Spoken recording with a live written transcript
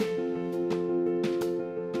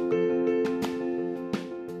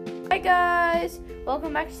Hi guys,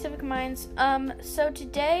 welcome back to Civic Minds. So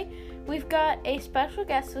today we've got a special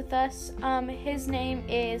guest with us. His name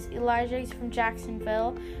is Elijah. He's from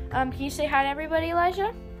Jacksonville. Can you say hi to everybody,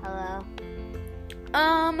 Elijah? Hello.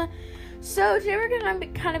 So today we're gonna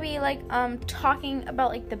kind of be talking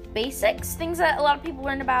about the basics, things that a lot of people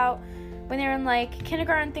learn about when they're in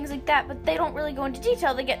kindergarten, things like that, but they don't really go into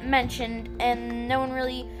detail. They get mentioned and no one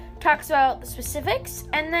really talks about the specifics.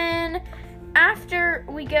 And then after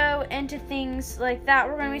we go into things like that,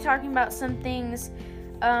 we're going to be talking about some things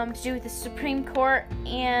to do with the Supreme Court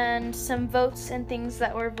and some votes and things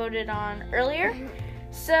that were voted on earlier.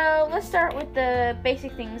 So let's start with the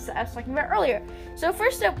basic things that I was talking about earlier. So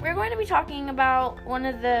first up, we're going to be talking about one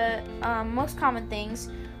of the most common things,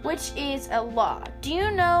 which is a law. Do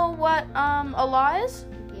you know what a law is?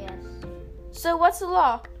 Yes. So what's a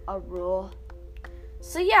law? A rule.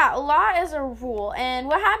 So yeah, a law is a rule, and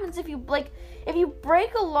what happens if you break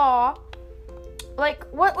a law?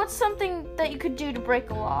 What's something that you could do to break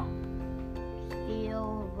a law?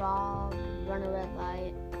 Steal, rob, run a red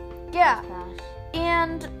light. Yeah. Trespass.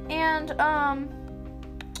 And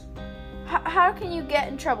how can you get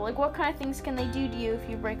in trouble? What kind of things can they do to you if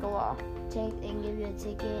you break a law? Take and give you a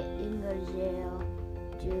ticket. You can go to jail.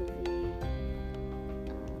 Juvie.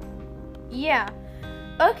 Yeah.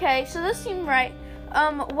 Okay, so this seemed right.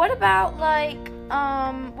 What about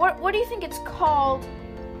what do you think it's called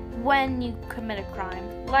when you commit a crime?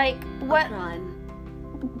 What? A crime.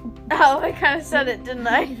 Oh, I kind of said it, didn't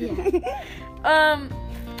I? Yeah.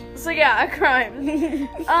 So yeah, a crime.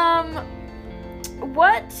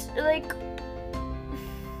 What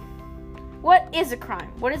is a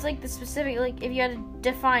crime? What is the specific, if you had to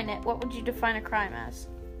define it, what would you define a crime as?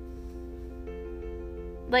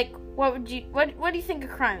 What do you think a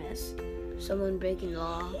crime is? Someone breaking the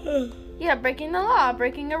law. Yeah, breaking the law,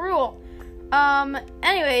 breaking a rule.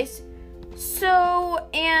 Anyways,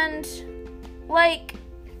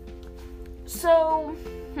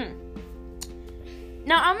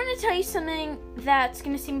 Now I'm going to tell you something that's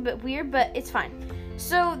going to seem a bit weird, but it's fine.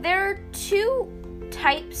 So there are two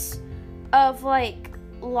types of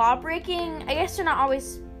law breaking. I guess they're not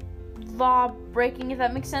always law breaking, if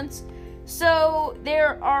that makes sense. So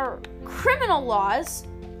there are criminal laws,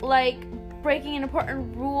 breaking an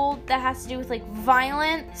important rule that has to do with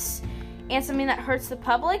violence and something that hurts the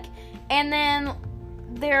public. And then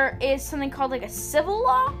there is something called a civil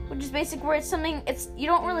law, which is basically where you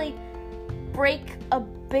don't really break a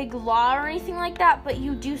big law or anything like that, but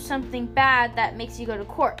you do something bad that makes you go to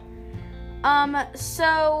court.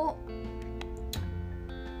 So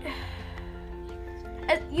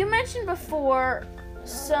you mentioned before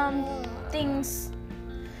some things.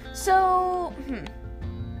 So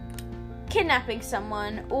kidnapping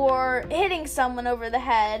someone or hitting someone over the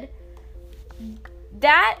head,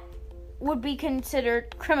 that would be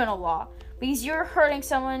considered criminal law because you're hurting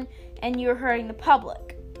someone and you're hurting the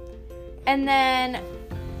public. And then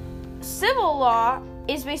civil law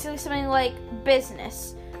is basically something like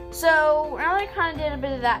business. So now that I kind of did a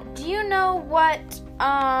bit of that, do you know what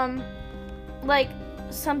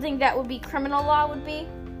something that would be criminal law would be?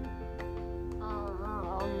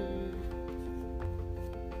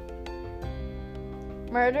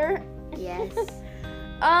 Murder? Yes.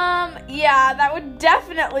 Yeah, that would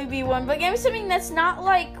definitely be one. But give me something that's not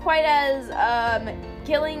quite as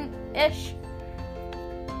killing-ish.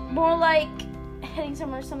 More like hitting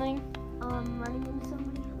someone or something. Running into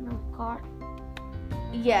somebody in a car.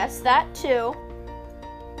 Yes, that too.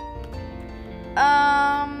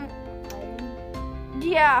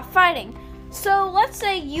 Yeah, fighting. So let's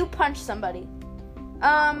say you punch somebody.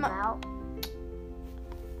 Out.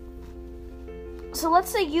 So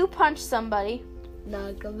let's say you punch somebody.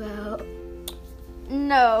 Knock them out.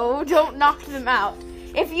 No, don't knock them out.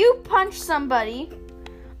 If you punch somebody,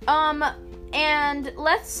 and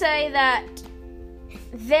let's say that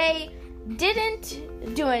they didn't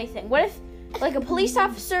do anything. What if, a police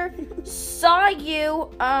officer saw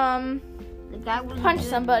you, punch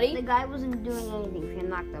somebody? The guy wasn't doing anything. He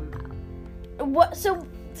knocked them out. What? So,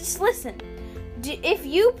 just listen. If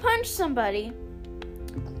you punch somebody,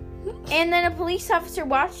 and then a police officer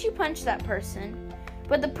watched you punch that person,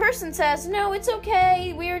 but the person says, no, it's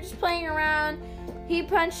okay, we were just playing around, he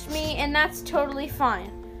punched me, and that's totally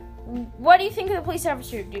fine. What do you think the police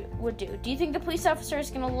officer would do? Do you think the police officer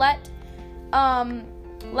is going to let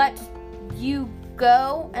you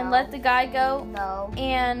go and let the guy go? No.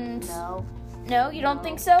 And No. No, you don't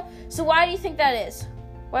think so? So why do you think that is?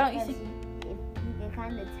 Why don't you think? You can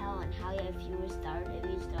kind of tell on how if you started,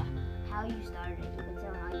 how you started. You can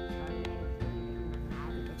tell how you started.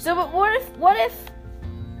 So, but what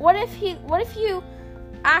if you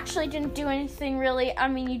actually didn't do anything really. I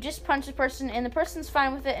mean, you just punched the person, and the person's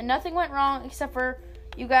fine with it, and nothing went wrong except for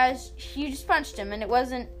you just punched him, and it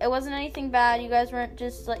wasn't anything bad. You guys weren't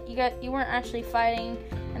just like you weren't actually fighting,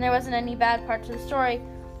 and there wasn't any bad part to the story.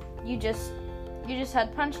 You just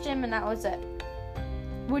had punched him, and that was it.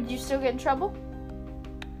 Would you still get in trouble?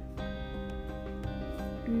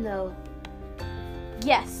 No.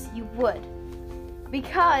 Yes, you would.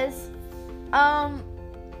 Because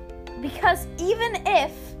even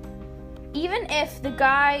if the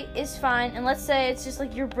guy is fine, and let's say it's just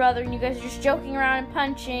like your brother and you guys are just joking around and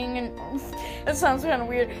punching, and that sounds kind of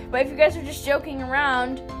weird, but if you guys are just joking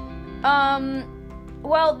around,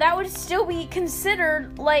 well, that would still be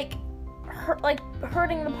considered like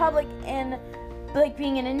hurting the public and like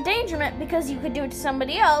being an endangerment, because you could do it to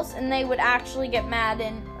somebody else and they would actually get mad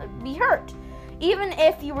and be hurt. Even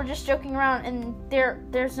if you were just joking around and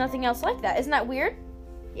there's nothing else like that. Isn't that weird?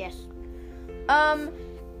 Yes.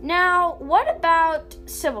 Now, what about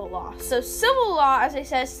civil law? So civil law, as I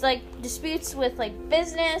said, is like disputes with like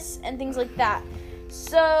business and things like that.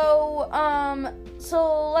 So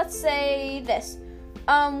let's say this.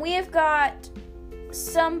 We have got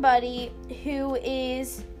somebody who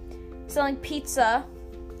is selling pizza,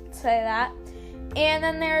 say that. And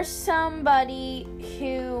then there's somebody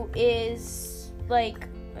who is like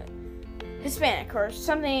Hispanic or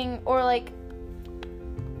something, or like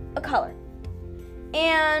a color.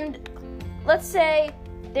 And let's say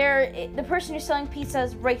the person who's selling pizza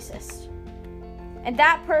is racist. And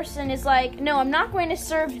that person is like, no, I'm not going to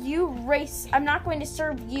serve you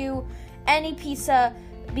any pizza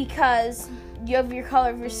because you have your color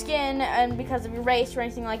of your skin and because of your race or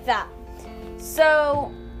anything like that.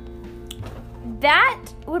 So that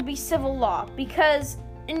would be civil law, because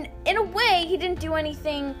in a way he didn't do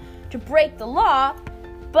anything to break the law,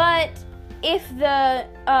 but if the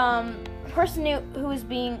person who was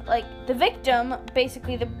being like the victim,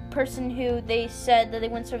 basically the person who they said that they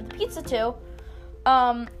wouldn't serve the pizza to,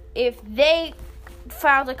 if they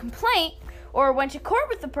filed a complaint or went to court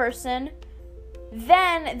with the person,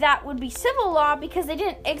 then that would be civil law, because they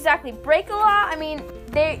didn't exactly break a law. I mean,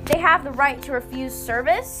 they have the right to refuse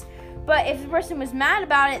service, but if the person was mad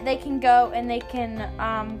about it, they can go and they can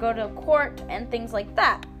go to court and things like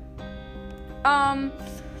that.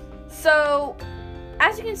 So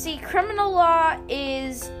as you can see, criminal law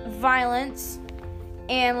is violence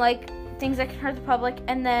and like things that can hurt the public,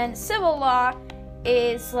 and then civil law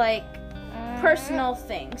is like personal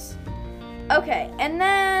things. Okay, and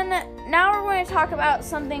then now we're going to talk about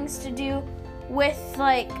some things to do with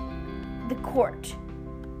like the court.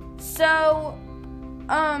 So,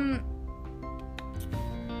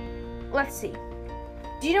 let's see.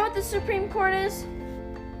 Do you know what the Supreme Court is?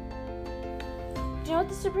 Do you know what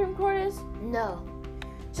the Supreme Court is? No.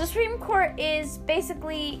 So Supreme Court is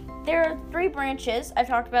basically, there are 3 branches. I've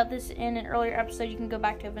talked about this in an earlier episode. You can go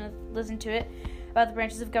back to it and listen to it about the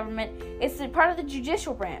branches of government. It's part of the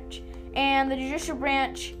judicial branch. And the judicial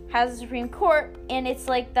branch has the Supreme Court, and it's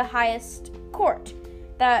like the highest court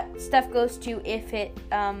that stuff goes to if it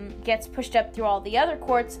gets pushed up through all the other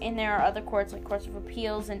courts. And there are other courts like courts of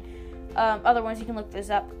appeals and other ones. You can look those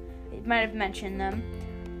up. It might have mentioned them.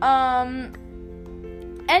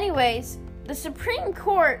 Anyways, the Supreme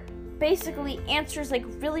Court basically answers like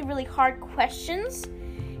really, really hard questions,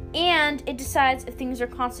 and it decides if things are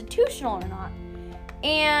constitutional or not.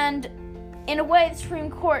 And in a way, the Supreme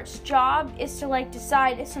Court's job is to like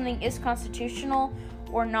decide if something is constitutional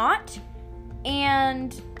or not,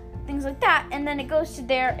 and things like that. And then it goes to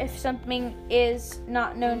there if something is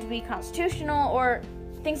not known to be constitutional or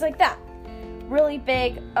things like that. Really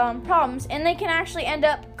big problems, and they can actually end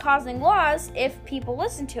up causing laws if people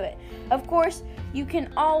listen to it. Of course, you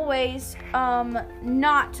can always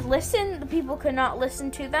not listen. The people could not listen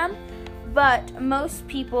to them, but most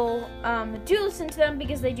people do listen to them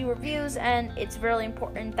because they do reviews, and it's really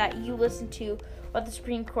important that you listen to what the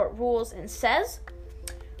Supreme Court rules and says.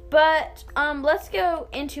 But let's go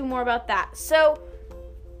into more about that. So,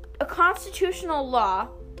 a constitutional law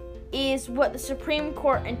is what the Supreme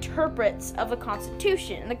Court interprets of a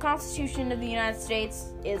constitution. And the Constitution of the United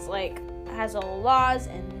States is like, has all the laws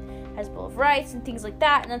and has Bill of Rights and things like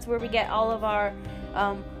that, and that's where we get all of our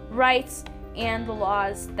rights and the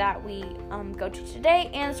laws that we go to today.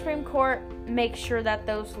 And the Supreme Court makes sure that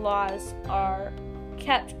those laws are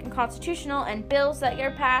kept constitutional, and bills that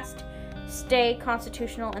get passed stay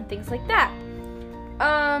constitutional and things like that.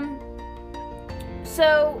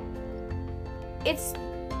 So it's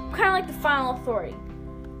kind of like the final authority.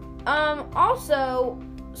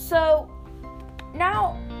 So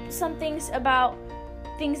now some things about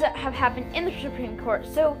things that have happened in the Supreme Court.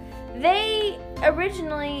 So they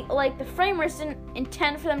originally, like, the framers didn't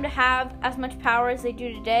intend for them to have as much power as they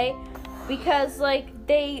do today, because, like,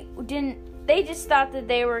 they just thought that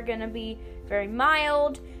they were gonna be very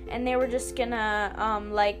mild, and they were just gonna,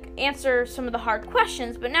 answer some of the hard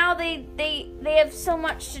questions. But now they have so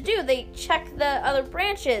much to do. They check the other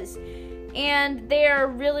branches, and they are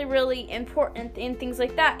really, really important in things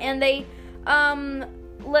like that. And they,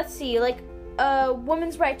 let's see, like,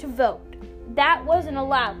 women's right to vote. That wasn't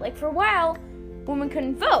allowed. Like, for a while, women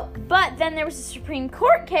couldn't vote. But then there was a Supreme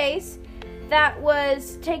Court case that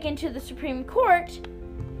was taken to the Supreme Court,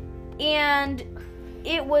 and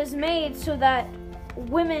it was made so that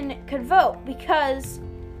women could vote because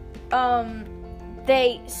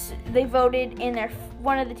they voted in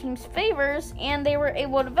one of the team's favors, and they were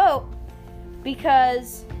able to vote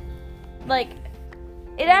because, like,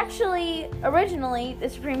 it actually originally the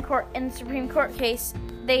Supreme Court case,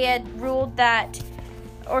 they had ruled that,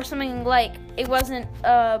 or something like, it wasn't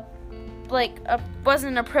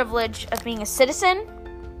wasn't a privilege of being a citizen.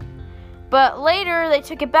 But later, they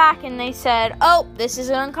took it back, and they said, oh, this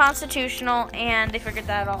is unconstitutional, and they figured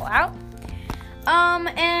that all out.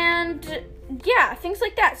 And, yeah, things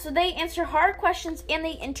like that. So they answer hard questions, and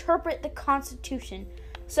they interpret the Constitution.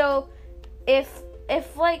 So if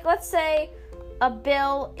like, let's say a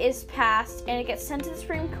bill is passed, and it gets sent to the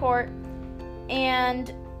Supreme Court,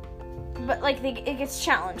 it gets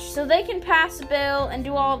challenged. So they can pass a bill and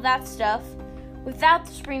do all of that stuff without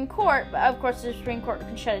the Supreme Court, but of course the Supreme Court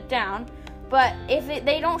can shut it down. But if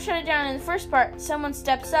they don't shut it down in the first part, someone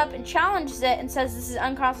steps up and challenges it and says this is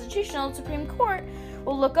unconstitutional, the Supreme Court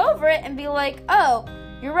will look over it and be like, oh,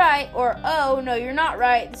 you're right, or oh, no, you're not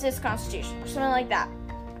right, this is constitutional, or something like that.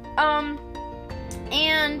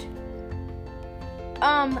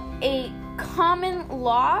 A common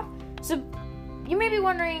law. So you may be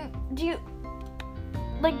wondering, do you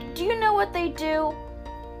know what they do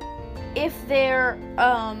if they're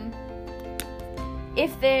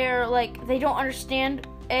like, they don't understand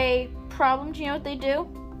a problem? Do you know what they do?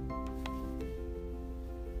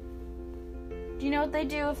 Do you know what they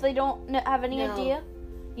do if they don't have any idea?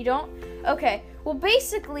 You don't? Okay. Well,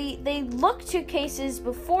 basically, they look to cases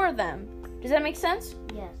before them. Does that make sense?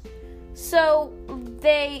 Yes. So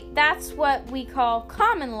that's what we call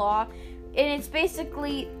common law, and it's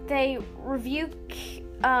basically they review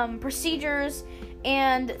procedures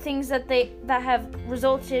and things that have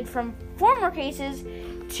resulted from former cases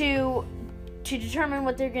to determine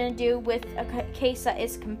what they're going to do with a case that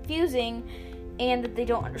is confusing and that they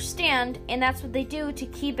don't understand, and that's what they do to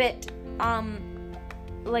keep it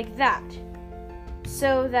like that,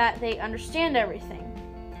 so that they understand everything.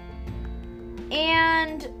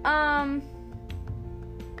 And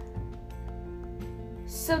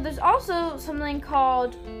so there's also something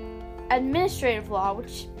called administrative law,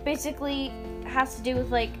 which basically has to do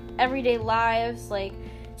with, like, everyday lives, like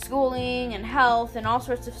schooling and health and all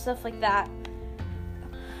sorts of stuff like that.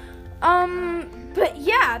 But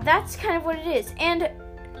yeah, that's kind of what it is. And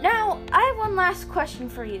now I have one last question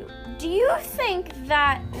for you. Do you think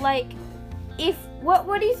that, like,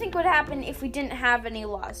 what do you think would happen if we didn't have any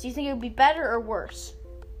laws? Do you think it would be better or worse?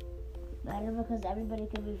 Better, because everybody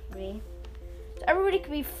could be free. So everybody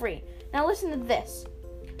could be free. Now listen to this.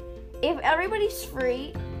 If everybody's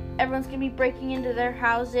free, everyone's going to be breaking into their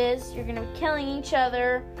houses. You're going to be killing each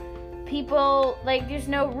other. People, like, there's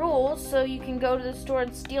no rules, so you can go to the store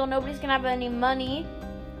and steal. Nobody's going to have any money,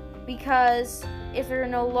 because if there are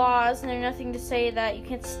no laws and there's nothing to say that you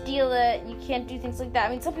can't steal it and you can't do things like that. I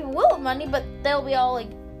mean, some people will have money, but they'll be all, like,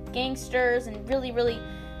 gangsters and really, really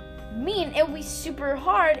mean. It will be super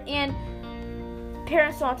hard, and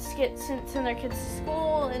parents don't have to send their kids to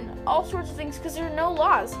school and all sorts of things because there are no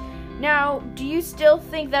laws. Now, do you still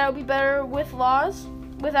think that it would be better with laws,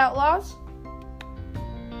 without laws?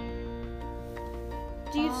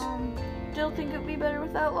 Do you still think it would be better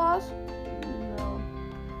without laws? No.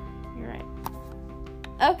 You're right.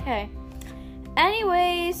 Okay.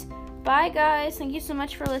 Anyways, bye guys. Thank you so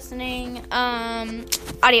much for listening.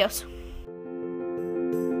 Adios.